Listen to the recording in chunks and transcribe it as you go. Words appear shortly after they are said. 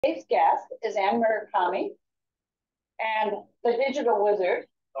Today's guest is Murakami, and the digital wizard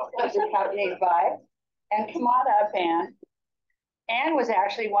was accompanied by and Kamada Ban. Anne was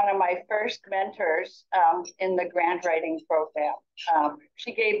actually one of my first mentors in the grant writing program.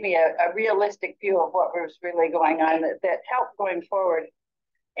 She gave me a realistic view of what was really going on that helped going forward.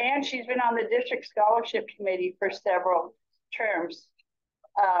 And she's been on the district scholarship committee for several terms,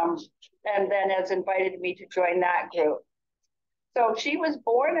 and then has invited me to join that group. So she was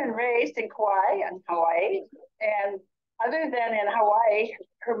born and raised in Kauai, and other than in Hawaii,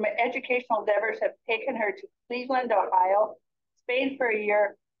 her educational endeavors have taken her to Cleveland, Ohio, Spain for a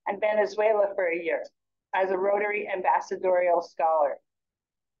year, and Venezuela for a year as a Rotary Ambassadorial Scholar.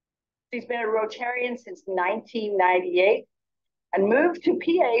 She's been a Rotarian since 1998 and moved to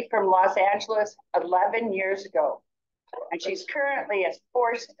PA from Los Angeles 11 years ago. And she's currently a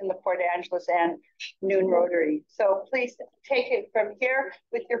force in the Port Angeles and Noon Rotary. So please take it from here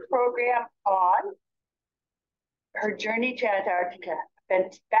with your program on her journey to Antarctica,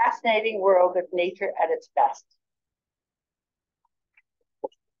 a fascinating world of nature at its best.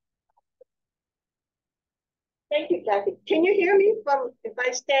 Thank you, Kathy. Can you hear me from if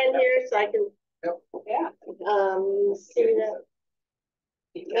I stand here so I can see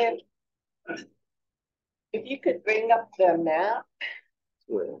that? If you could bring up the map.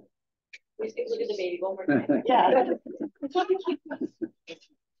 Please look at the baby one more time. Yeah.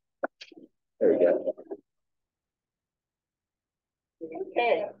 There we go.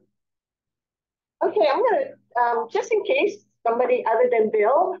 Okay. Okay, I'm gonna just in case somebody other than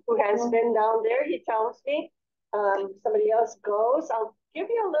Bill, who has been down there, he tells me, somebody else goes, I'll give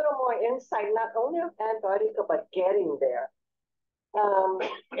you a little more insight, not only of Antarctica, but getting there.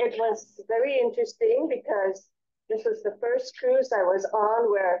 It was very interesting because this was the first cruise I was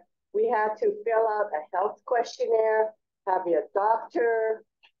on where we had to fill out a health questionnaire, have your doctor,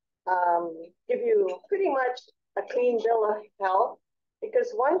 give you pretty much a clean bill of health,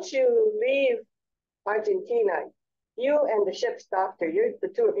 because once you leave Argentina, you and the ship's doctor, the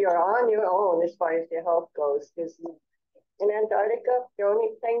two of you are on your own as far as your health goes, because in Antarctica, there are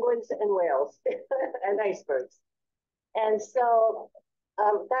only penguins and whales and icebergs. And so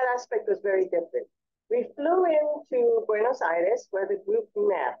that aspect was very different. We flew into Buenos Aires where the group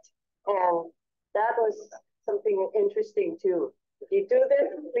met, and that was something interesting too. If you do this,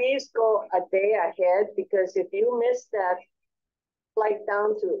 please go a day ahead, because if you miss that flight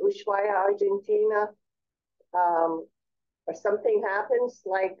down to Ushuaia, Argentina, or something happens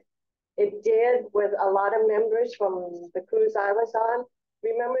like it did with a lot of members from the cruise I was on,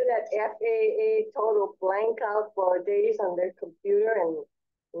 remember that FAA total blank out for days on their computer and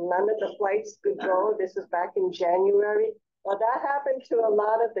none of the flights could go. This was back in January. Well, that happened to a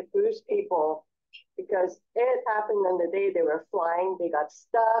lot of the cruise people because it happened on the day they were flying. They got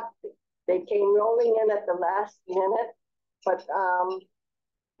stuck. They came rolling in at the last minute. But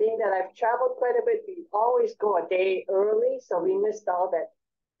being that I've traveled quite a bit, we always go a day early, so we missed all that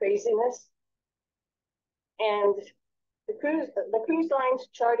craziness. And the cruise lines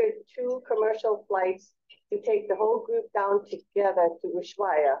chartered 2 commercial flights to take the whole group down together to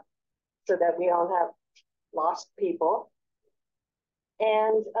Ushuaia so that we don't have lost people.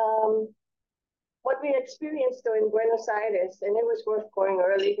 And what we experienced though in Buenos Aires, and it was worth going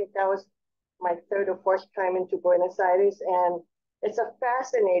early, that was my 3rd or 4th time into Buenos Aires, and it's a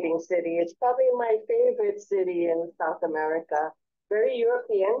fascinating city. It's probably my favorite city in South America, very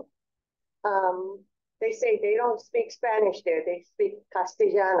European. They say they don't speak Spanish there. They speak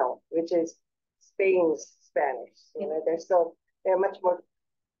Castellano, which is Spain's Spanish. You know, they're much more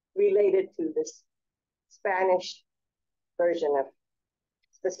related to this Spanish version of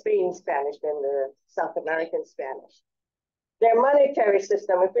the Spain Spanish than the South American Spanish. Their monetary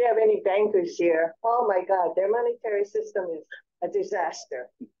system, if we have any bankers here, oh my God, their monetary system is a disaster.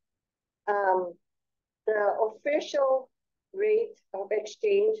 The official rate of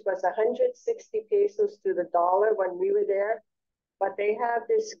exchange was 160 pesos to the dollar when we were there, but they have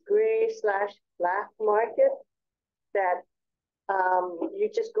this gray/black market that you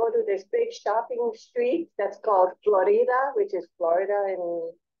just go to this big shopping street that's called Florida, which is Florida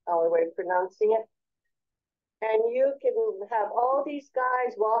in our way of pronouncing it. And you can have all these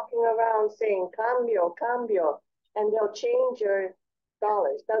guys walking around saying, cambio, cambio, and they'll change your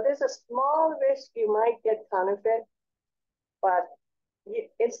dollars. Now, there's a small risk you might get counterfeit, but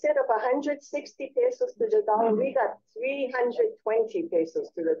instead of 160 pesos to the dollar, we got 320 pesos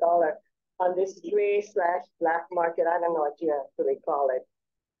to the dollar on this gray/black market. I don't know what you actually call it.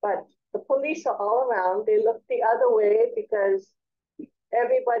 But the police are all around. They look the other way because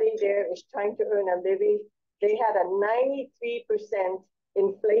everybody there is trying to earn a living. They had a 93%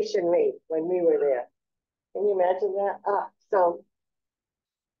 inflation rate when we were there. Can you imagine that?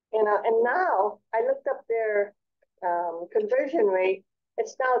 And now I looked up their conversion rate.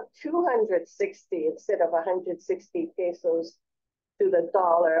 It's now 260 instead of 160 pesos to the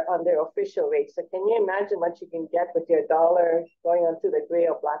dollar on their official rate. So can you imagine what you can get with your dollar going onto the gray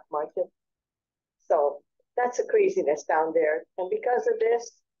or black market? So that's a craziness down there. And because of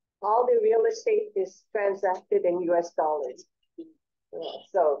this, all the real estate is transacted in US dollars. Yeah,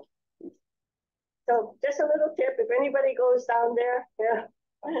 so just a little tip, if anybody goes down there, yeah.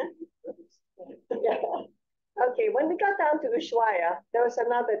 Yeah. Okay, when we got down to Ushuaia, there was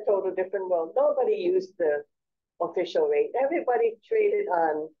another total different world. Nobody used the official rate. Everybody traded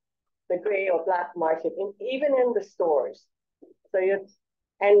on the gray or black market, even in the stores. So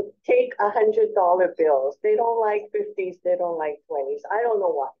and take $100 bills. They don't like 50s, they don't like 20s. I don't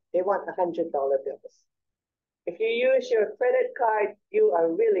know why. They want $100 bills. If you use your credit card, you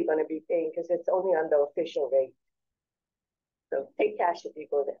are really going to be paying because it's only on the official rate. So take cash if you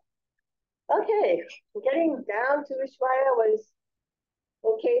go there. Okay, getting down to Ushuaia was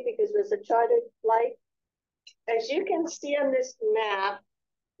okay because it was a chartered flight. As you can see on this map,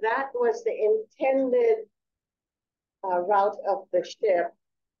 that was the intended route of the ship,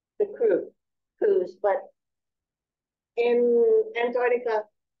 the cruise. But in Antarctica,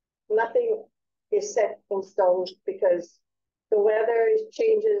 nothing is set in stone because the weather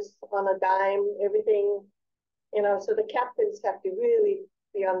changes on a dime, everything, so the captains have to really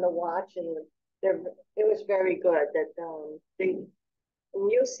be on the watch, and it was very good that and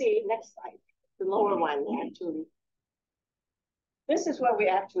you'll see next slide, the lower one actually. This is where we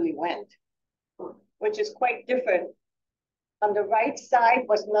actually went, which is quite different. On the right side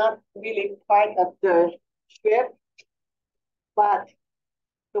was not really part of the trip, but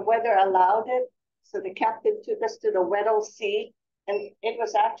the weather allowed it. So the captain took us to the Weddell Sea, and it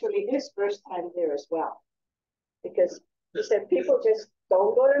was actually his first time there as well. Because he said people just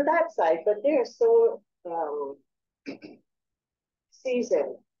don't go to that side, but they're so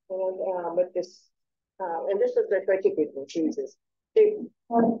seasoned with this, and this was the Rotary cruises. They've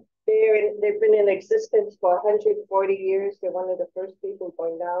been in existence for 140 years. They're one of the first people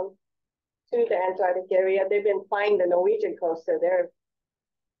going down to the Antarctic area. They've been flying the Norwegian coast, so they're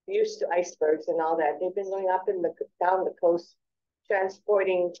used to icebergs and all that. They've been going up down the coast,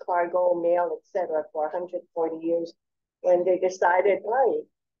 transporting cargo, mail, etc. for 140 years. When they decided, hey,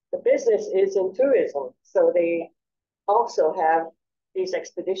 the business is in tourism, so they also have these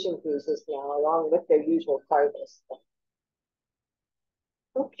expedition cruises now, along with their usual cargoes.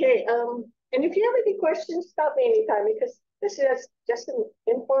 Okay, and if you have any questions, stop me anytime, because this is just an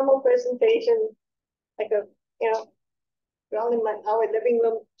informal presentation, like we're all in our living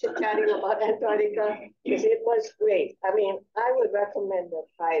room chit-chatting about Antarctica, because it was great. I mean, I would recommend it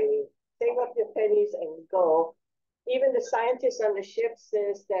highly. Save up your pennies and go. Even the scientists on the ship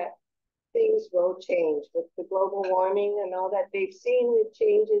says that things will change with the global warming and all that. They've seen the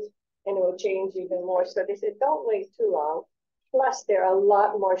changes, and it will change even more. So they said, don't wait too long. Plus, there are a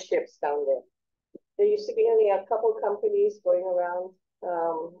lot more ships down there. There used to be only a couple companies going around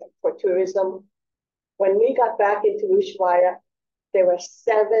for tourism. When we got back into Ushuaia, there were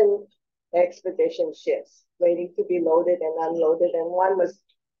 7 expedition ships waiting to be loaded and unloaded, and one was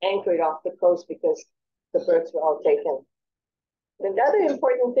anchored off the coast because the birds were all taken. And the other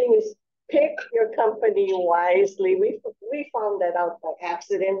important thing is pick your company wisely. We found that out by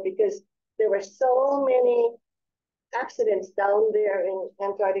accident because there were so many accidents down there in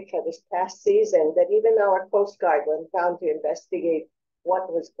Antarctica this past season that even our Coast Guard went down to investigate what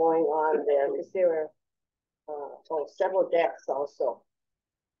was going on there, because there were several deaths also.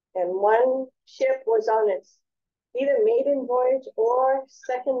 And one ship was on its either maiden voyage or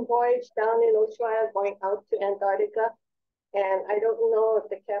second voyage down in Ushuaia going out to Antarctica. And I don't know if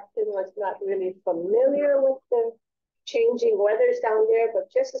the captain was not really familiar with the changing weathers down there,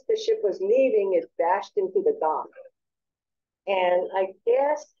 but just as the ship was leaving, it bashed into the dock. And I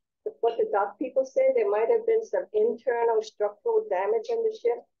guess what the dock people say, there might have been some internal structural damage in the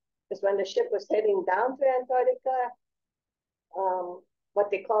ship, because when the ship was heading down to Antarctica, what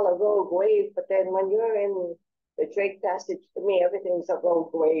they call a rogue wave, but then when you're in the Drake Passage, to me, everything's a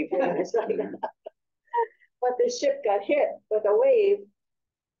rogue wave. It's like but the ship got hit with a wave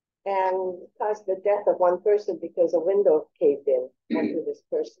and caused the death of one person because a window caved in onto this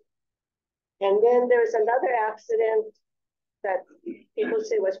person. And then there's another accident that people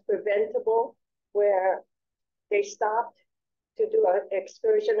say was preventable, where they stopped to do an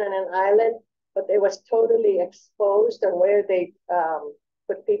excursion on an island, but it was totally exposed on where they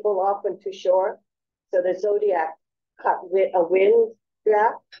put people off into shore. So the Zodiac caught a wind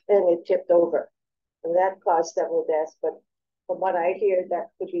draft and it tipped over. And that caused several deaths, but from what I hear,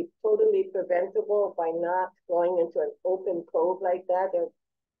 that could be totally preventable by not going into an open cove like that.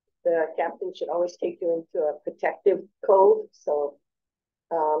 The captain should always take you into a protective cove, so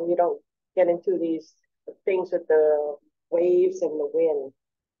you don't get into these things with the waves and the wind.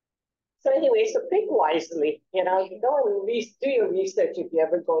 So anyway, so pick wisely, go and do your research if you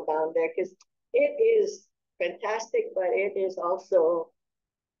ever go down there, because it is fantastic, but it is also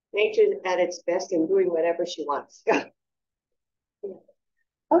nature at its best in doing whatever she wants.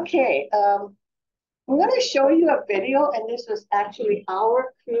 Okay, I'm going to show you a video, and this was actually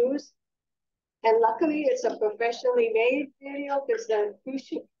our cruise. And luckily, it's a professionally made video because the cruise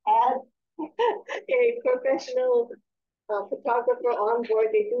ship had a professional photographer on board.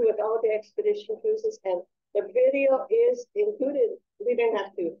 They do with all the expedition cruises, and the video is included. We didn't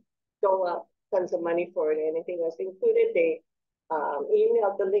have to dole out tons of money for it or anything. It was included. They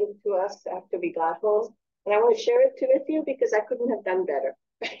emailed the link to us after we got home. And I want to share it with you because I couldn't have done better.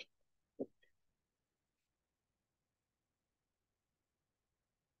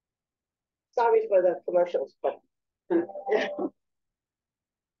 Sorry for the commercials, but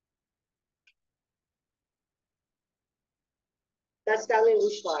that's down in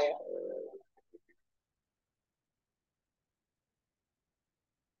Ushuaia.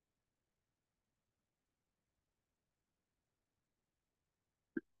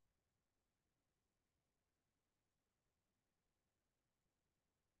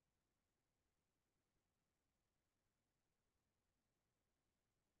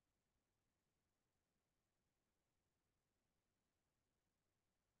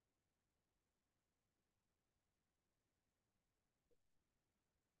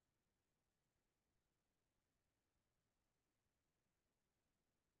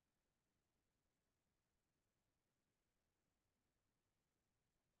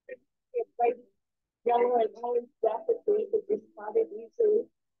 It's like yellow and orange rapidly to be spotted easily.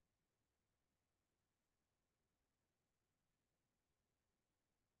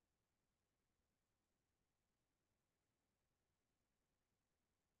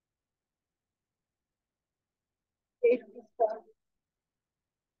 Safety stuff.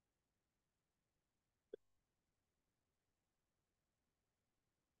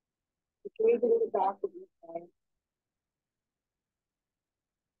 It's leaving the back of the time.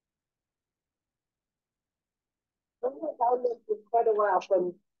 I was out there for quite a while,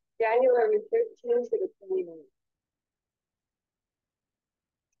 from January 13th to the 29th.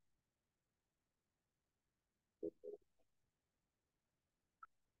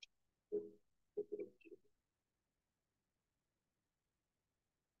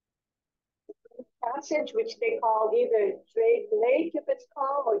 Passage, which they call either Drake Lake if it's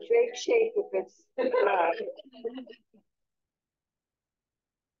calm or Drake Shake if it's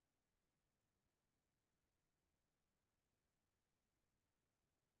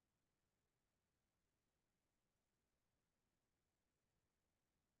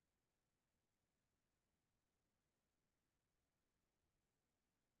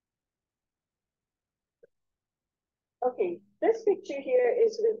Okay, this picture here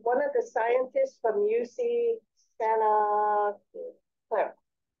is with one of the scientists from UC Santa Clara.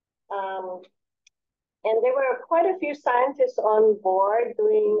 And there were quite a few scientists on board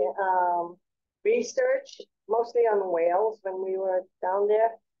doing research, mostly on whales when we were down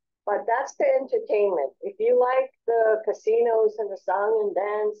there. But that's the entertainment. If you like the casinos and the song and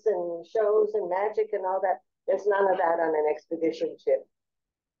dance and shows and magic and all that, there's none of that on an expedition ship.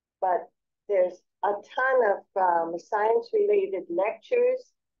 But there's a ton of science-related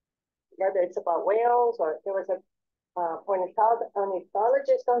lectures, whether it's about whales or there was a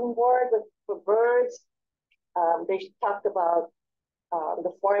ornithologist on board for birds. They talked about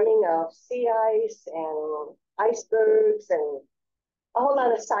the forming of sea ice and icebergs and a whole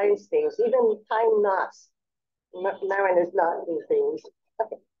lot of science things, even tying knots. Mariners knotting things.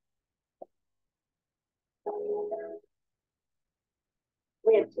 Okay.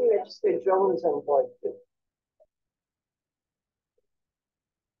 We had 2 registered drones on board too.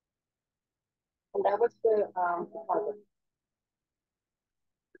 And that was the harbor.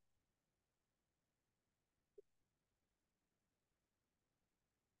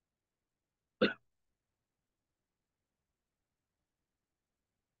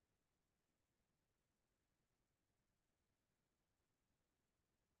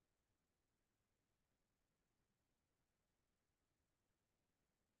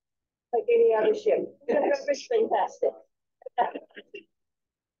 Like any other ship. It's fantastic.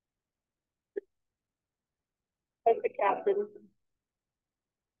 Like the captain.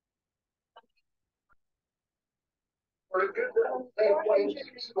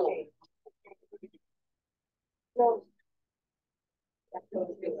 No.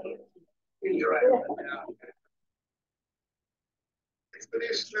 You're right.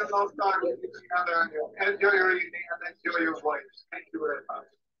 Please spend a lot of time with each other. Enjoy your evening and enjoy your voice. Thank you very much.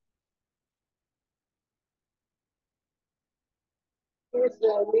 Here's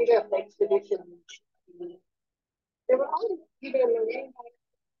the leader of the expedition. They were all either marine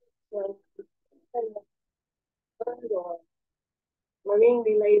or marine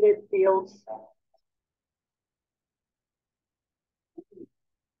related fields.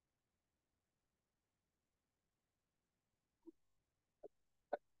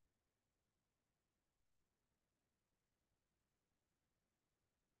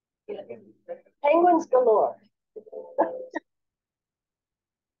 Penguins galore.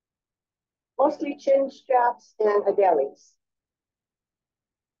 Mostly chin straps and adelis.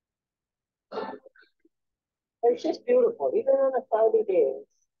 It's just beautiful, even on a cloudy day.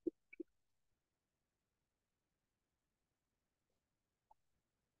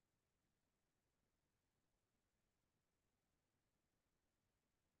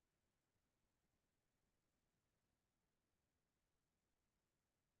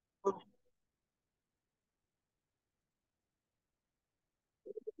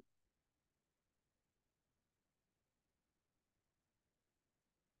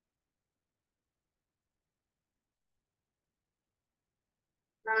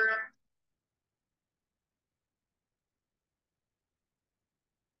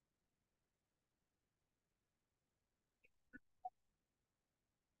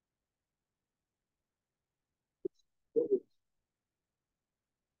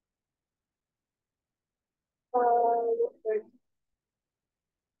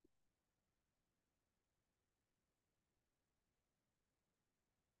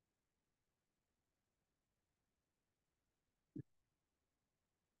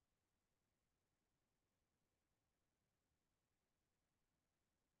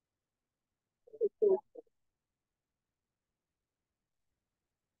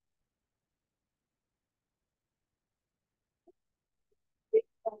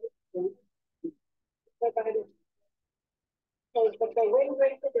 But the wind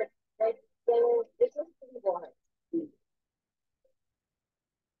breaks it, it's just pretty warm.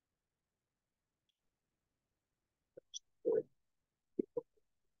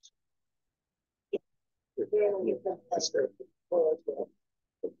 That's great. Oh, that's good.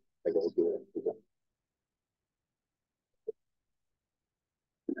 I gotta do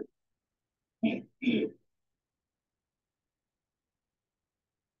it.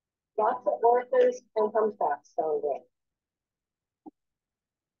 Lots of orcas and humpbacks down there.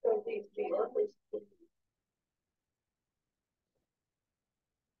 So these orcas.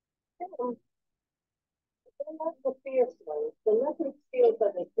 They're not the fierce ones. The leopard seals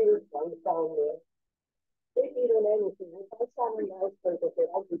are the fierce ones down there. They eat on anything. If I saw an iceberg with it,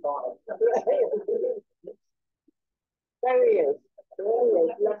 I'd be gone. There he is. There he is.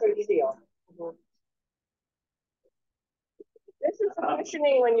 Leopard seal. This is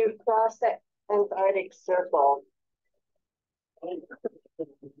functioning when you cross the Antarctic Circle.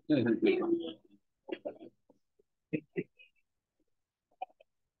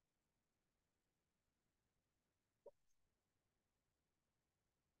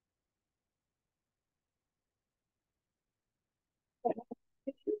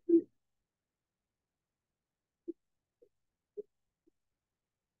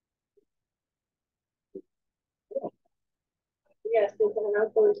 Yes, there's an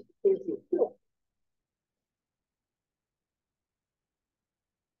outdoor species.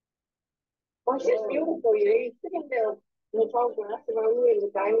 Oh, it's just beautiful. You're sitting there in the tall grass around you in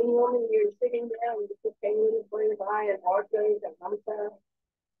the dining room, and you're sitting there, and the penguins going by, and orcas and humpbacks.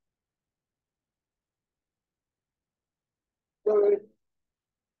 Birds.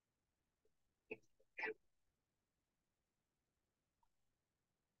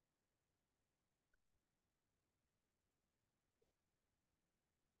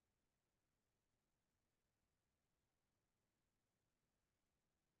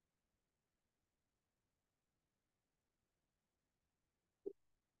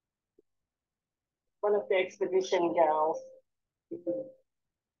 One of the expedition gals.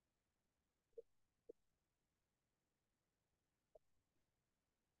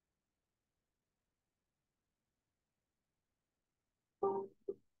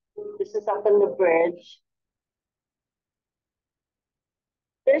 This is up on the bridge.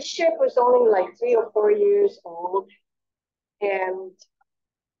 This ship was only like 3 or 4 years old, and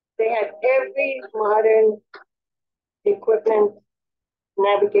they had every modern equipment,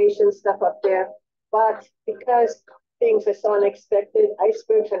 navigation stuff up there. But because things are so unexpected.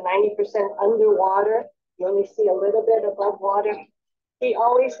 Icebergs are 90% underwater. You only see a little bit above water. He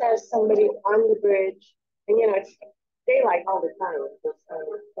always has somebody on the bridge, and it's daylight all the time.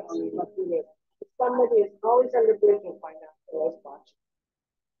 Somebody is always on the bridge and find out who is watching.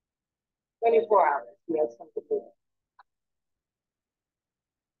 24 hours, he has something to do.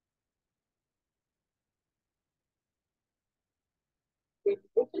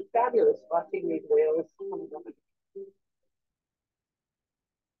 It's fabulous watching these whales.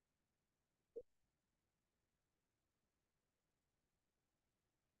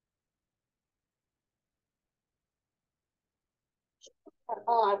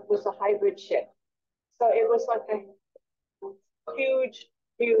 Was a hybrid ship. So it was like a huge,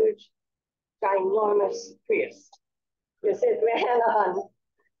 huge, ginormous Prius. Because it ran on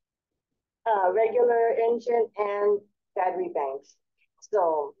regular engine and battery banks.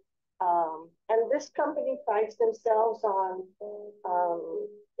 So, and this company prides themselves on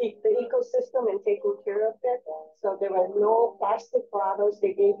the ecosystem and taking care of it. So there were no plastic bottles.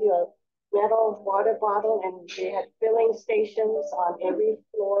 They gave you a metal water bottle, and they had filling stations on every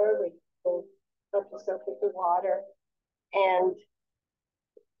floor where you could help yourself with the water. And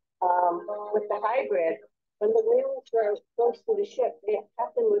with the hybrid, when the wheels were close to the ship, the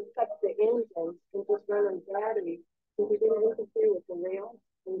captain would cut the engines and just run on battery, so he didn't interfere with the rails,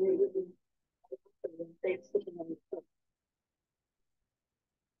 and they wouldn't they'd stick them on the ship.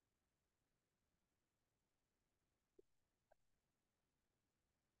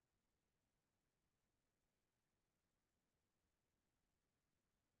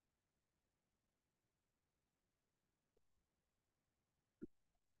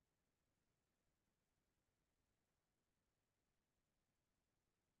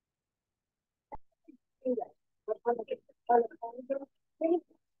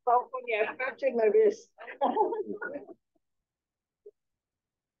 Oh, yeah, fractured my wrist.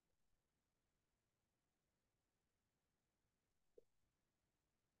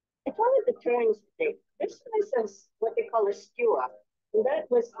 It's one of the terms today. This is what they call a skewer. And that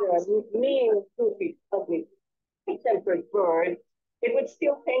was the mean goofy, ugly, tempered bird. It would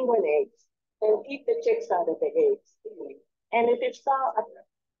steal penguin eggs and eat the chicks out of the eggs. And if it saw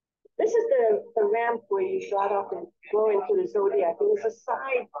this is the ramp where you got off and go into the zodiac. It was a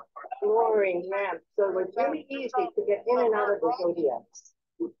side lowering ramp, so it was really easy to get in and out of the zodiac.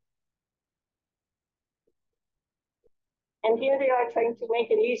 And here they are trying to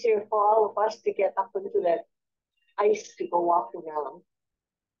make it easier for all of us to get up into that ice to go walk around.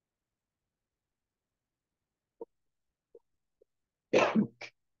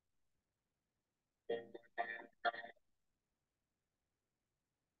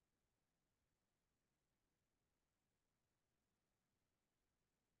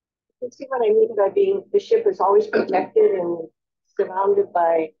 You see what I mean by being the ship is always protected and surrounded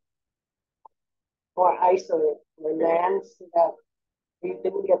by more ice or land, so that we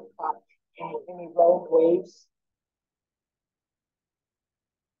didn't get caught in any rogue waves.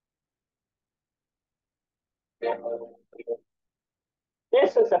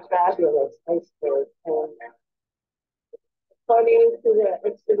 This was a fabulous iceberg. And according to the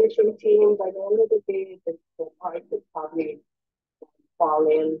expedition team, by the end of the day, the part would probably fall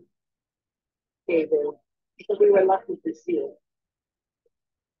in, cave in. So we were lucky to see it.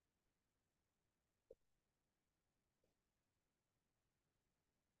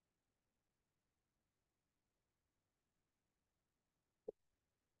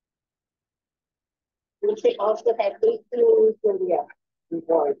 We also had 18 India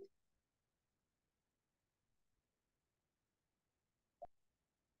rewards.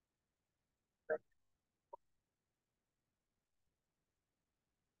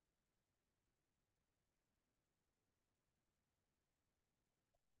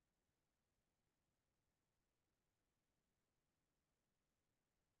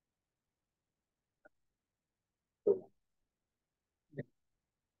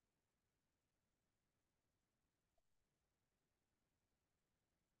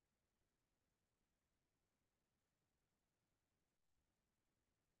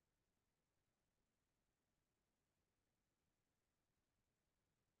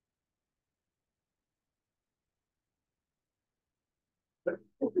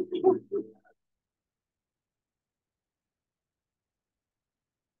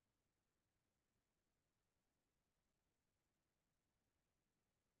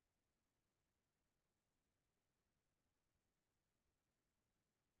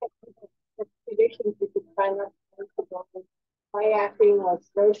 Expeditions you could find out. Kayaking was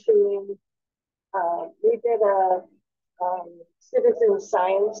snowshoeing. We did a citizen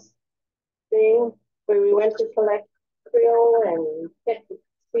science thing where we went to collect krill and check the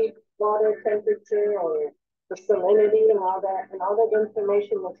sea water temperature or the salinity and all that. And all that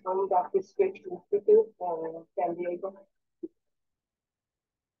information was from Dr. Stritch Institute in San Diego.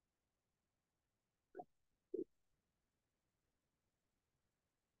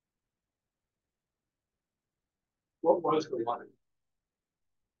 What was the one?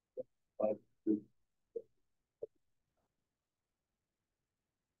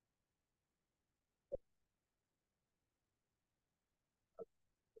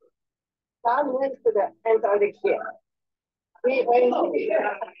 Tom went to the Antarctic ship. He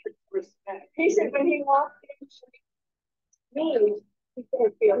said when he walked in, he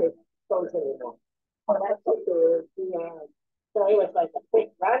couldn't feel his toes anymore. Oh, that's so good. So it was like a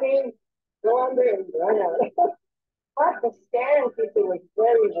quick running, go under and run out. But the stand people was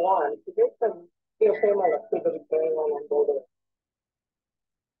very warm. So there's some geothermal activity going on board it.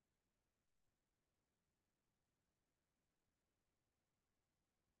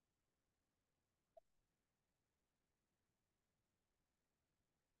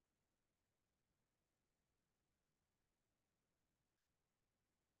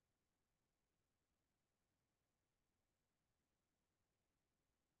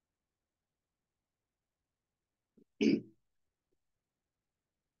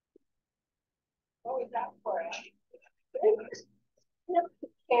 What was that for?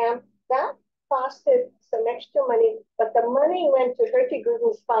 Camp that costed some extra money, but the money went to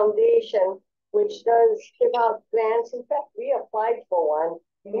Hurtigrutten's foundation, which does give out grants. In fact, we applied for one.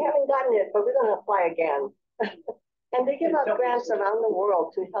 We haven't gotten it, but we're going to apply again. And they give out grants around the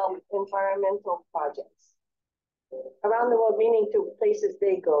world to help environmental projects. Around the world, meaning to places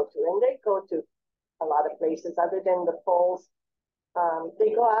they go to. And they go to a lot of places other than the poles.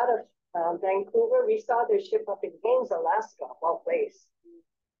 They go out of Vancouver. We saw their ship up in Haines, Alaska, one place.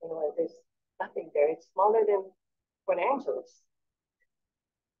 You know, there's nothing there. It's smaller than Port Angeles.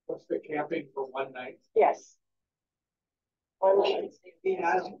 What's the camping for one night? Yes. One night.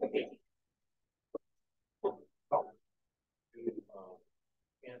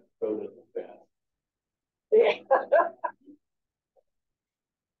 Can't go to the best. Yeah.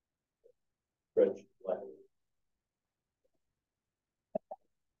 French flag.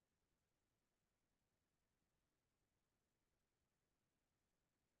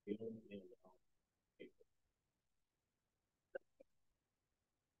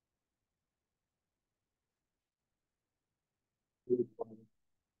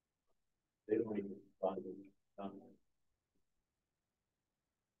 They don't even find it.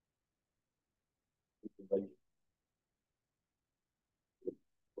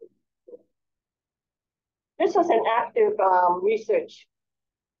 This was an active research.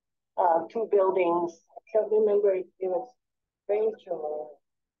 Two buildings. I can't remember if it was French or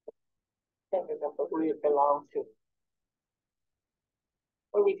I can't remember who it belonged to.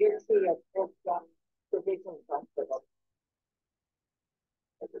 But we did see a provision hospital.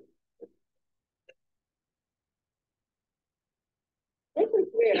 This is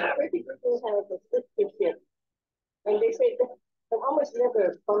weird. Pretty people have a sister ship. And they say that they almost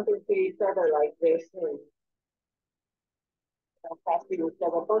never bump into each other like this. And pass each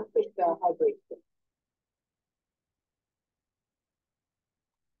other. Both fish are hybrid.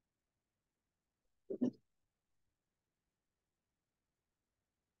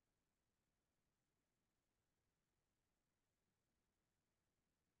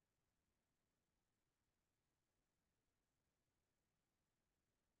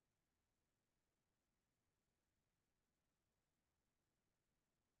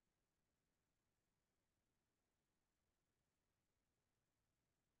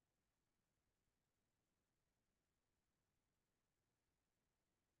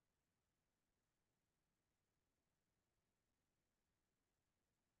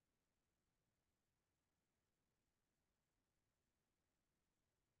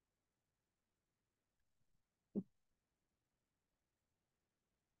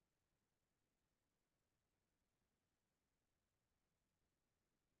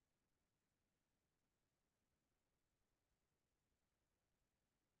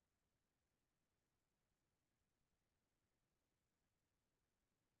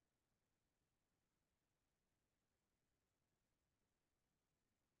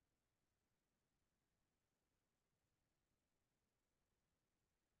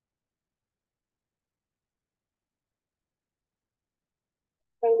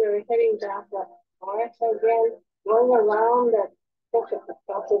 When we were heading back up north again, going around that stretch of the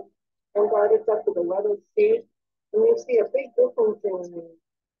Celtic Antarctica up to the Weather Sea, and you see a big difference in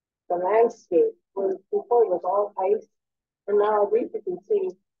the landscape. Where before it was all ice, and now at least you can see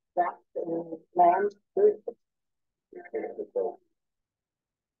that and land.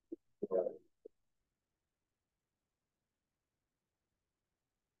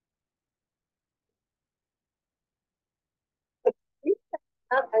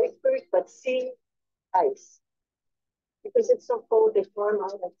 Not icebergs, but sea ice. Because it's so cold, they form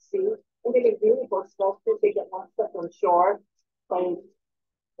out at sea. And they get beautiful stuff too. They get lost up on shore by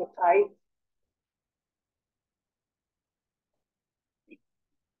the tide.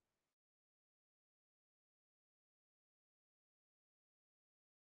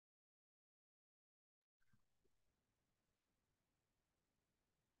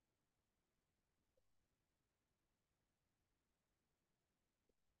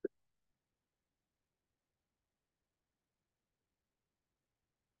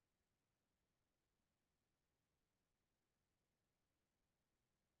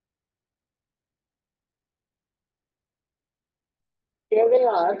 Here they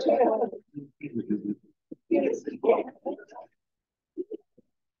are.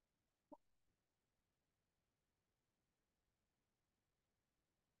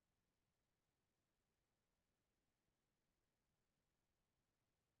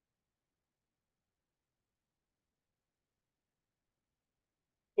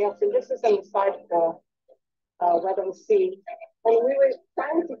 Yeah, so this is on the side of the Weddell Sea. And we were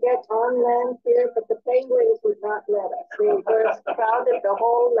trying to get on land here, but the penguins would not let us. They were crowded the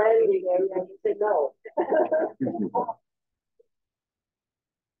whole landing area, and we said no.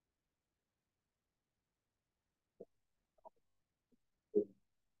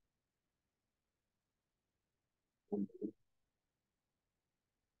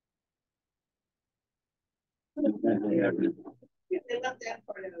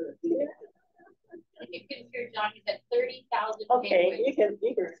 You can hear John, he said 30,000. Okay, you can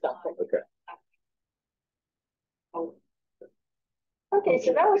stop it. Okay. Okay,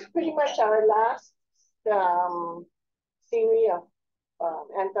 so that was pretty much our last scenery of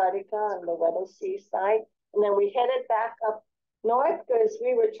Antarctica and the Weddell Sea side. And then we headed back up north because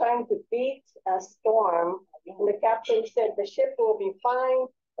we were trying to beat a storm. And the captain said the ship will be fine.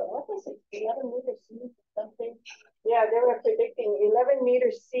 But what was it, 11-meter seas or something? Yeah, they were predicting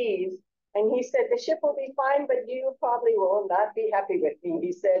 11-meter seas. And he said, the ship will be fine, but you probably will not be happy with me,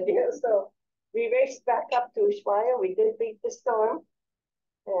 he said. Yeah, so we raced back up to Ushuaia. We did beat the storm.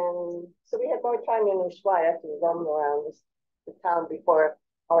 And so we had more time in Ushuaia to roam around the town before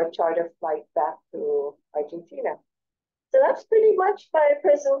our charter flight back to Argentina. So that's pretty much my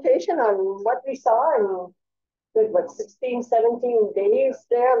presentation on what we saw in good, 16, 17 days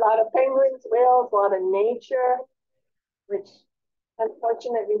there. A lot of penguins, whales, a lot of nature, which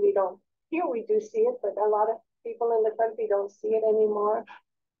unfortunately we don't, here we do see it, but a lot of people in the country don't see it anymore.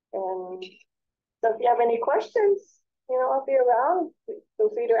 And so if you have any questions, I'll be around. Feel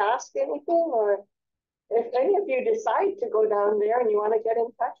free to ask anything, or if any of you decide to go down there and you want to get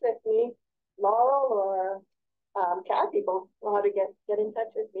in touch with me, Laurel or Kathy both know how to get in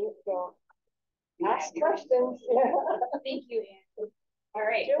touch with me. So ask questions. Thank you, Anne. All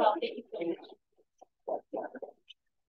right. Well, thank you so much.